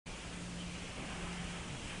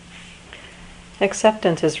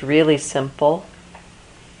Acceptance is really simple.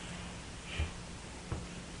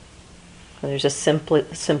 There's a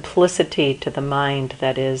simplicity to the mind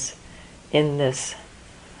that is in this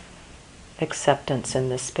acceptance, in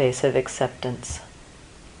this space of acceptance.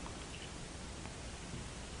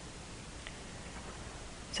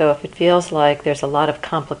 So if it feels like there's a lot of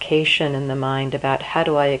complication in the mind about how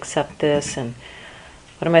do I accept this and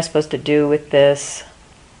what am I supposed to do with this,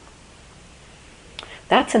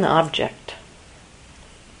 that's an object.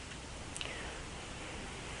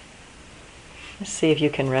 Let's see if you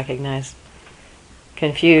can recognize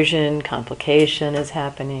confusion, complication is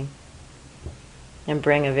happening, and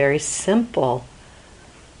bring a very simple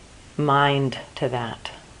mind to that.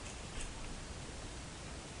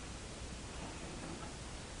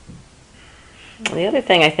 The other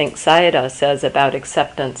thing I think Sayadaw says about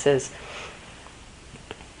acceptance is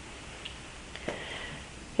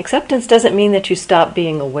acceptance doesn't mean that you stop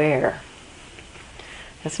being aware.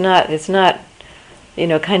 It's not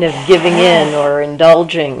kind of giving in or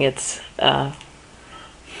indulging. It's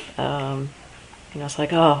it's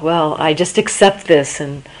like, oh, well, I just accept this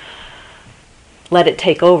and let it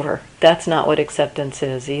take over. That's not what acceptance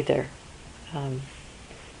is either.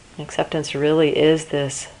 Acceptance really is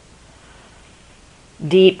this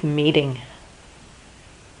deep meeting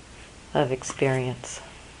of experience.